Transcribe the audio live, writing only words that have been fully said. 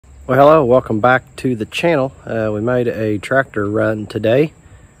Well, hello, welcome back to the channel. We made a tractor run today,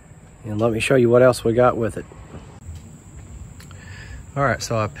 and let me show you what else we got with it. All right,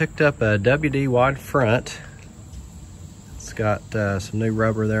 so I picked up a WD wide front. It's got some new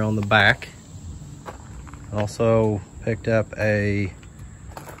rubber there on the back. Also picked up I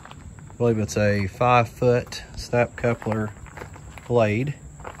believe it's a 5-foot snap coupler blade.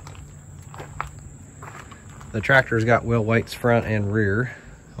 The tractor's got wheel weights front and rear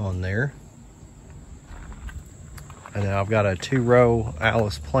on there. And then I've got a 2-row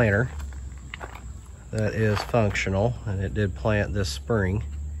Allis planter that is functional, and it did plant this spring.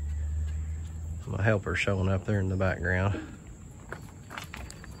 My helper's showing up there in the background.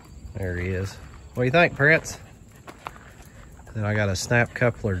 There he is. What do you think, Prince? Then I got a snap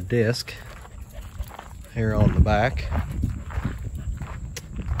coupler disc here on the back.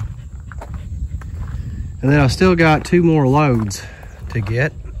 And then I still got 2 more loads to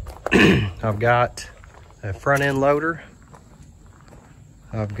get. I've got a front end loader.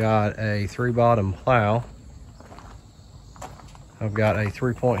 I've got a 3-bottom plow. I've got a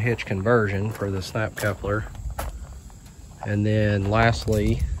 3-point hitch conversion for the snap coupler. And then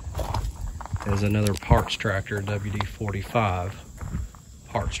lastly is another parts tractor, WD-45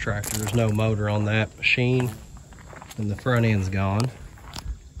 parts tractor. There's no motor on that machine, and the front end's gone,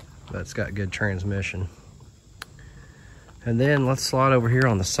 but it's got good transmission. And then let's slide over here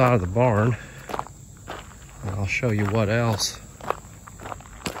on the side of the barn, and I'll show you what else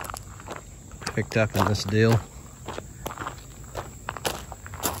picked up in this deal.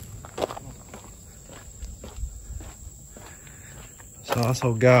 So I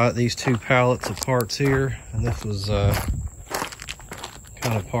also got these 2 pallets of parts here, and this was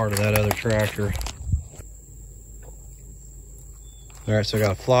kind of part of that other tractor. All right, so I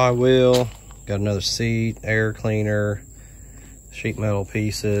got a flywheel, got another seat, air cleaner, sheet metal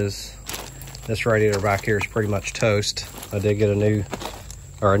pieces. This radiator back here is pretty much toast. I did get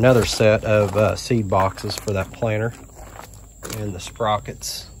another set of seed boxes for that planter, and the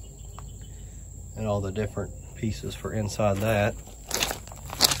sprockets and all the different pieces for inside that.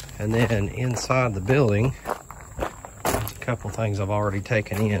 And then inside the building, there's a couple things I've already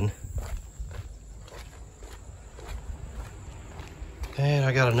taken in. And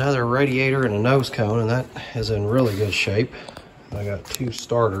I got another radiator and a nose cone, and that is in really good shape. I got 2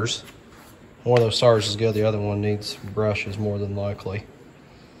 starters. One of those starters is good, the other one needs brushes more than likely.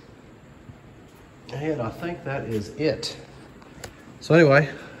 And I think that is it. So anyway,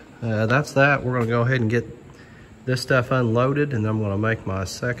 that's that. We're gonna go ahead and get this stuff unloaded, and I'm going to make my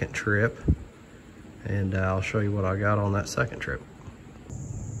second trip, and I'll show you what I got on that second trip.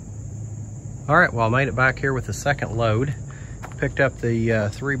 All right, well, I made it back here with the second load. Picked up the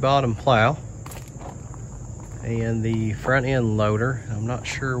 3-bottom plow and the front end loader. I'm not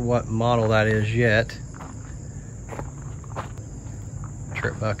sure what model that is yet.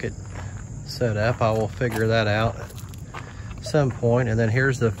 Trip bucket set up. I will figure that out at some point. And then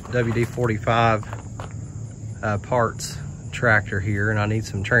here's the WD-45 parts tractor here, and I need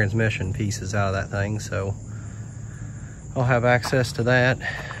some transmission pieces out of that thing, so I'll have access to that.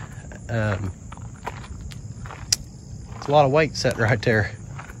 It's a lot of weight sitting right there.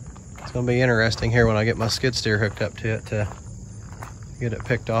 It's gonna be interesting here when I get my skid steer hooked up to it to get it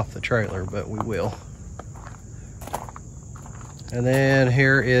picked off the trailer, but we will. And then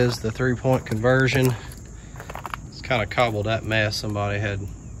here is the 3-point conversion. It's kind of cobbled up mess. Somebody had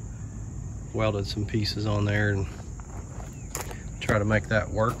welded some pieces on there and try to make that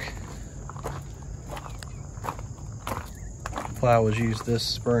work. The plow was used this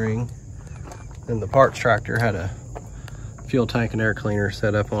spring, and the parts tractor had a fuel tank and air cleaner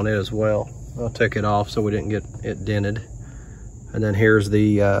set up on it as well. I took it off so we didn't get it dented. And then here's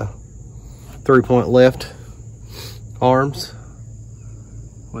the 3-point lift arms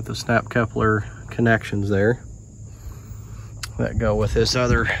with the snap coupler connections there that go with this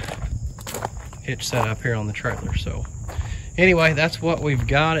other hitch set up here on the trailer. So anyway, that's what we've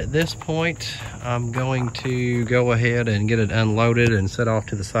got at this point. I'm going to go ahead and get it unloaded and set off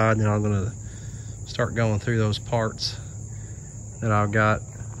to the side, and then I'm going to start going through those parts that I've got.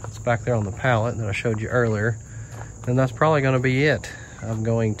 It's back there on the pallet that I showed you earlier, and that's probably going to be it. I'm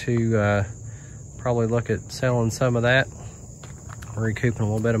going to probably look at selling some of that, recouping a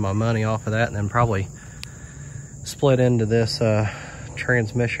little bit of my money off of that, and then probably split into this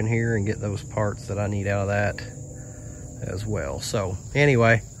transmission here and get those parts that I need out of that as well. So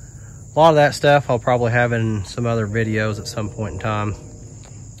anyway, a lot of that stuff I'll probably have in some other videos at some point in time.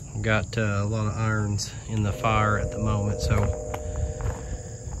 I've got a lot of irons in the fire at the moment, so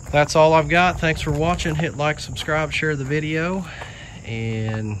that's all I've got. Thanks for watching. Hit like, subscribe, share the video,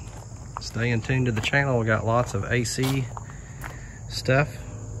 and stay in tune to the channel. We got lots of AC stuff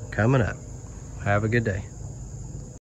coming up. Have a good day.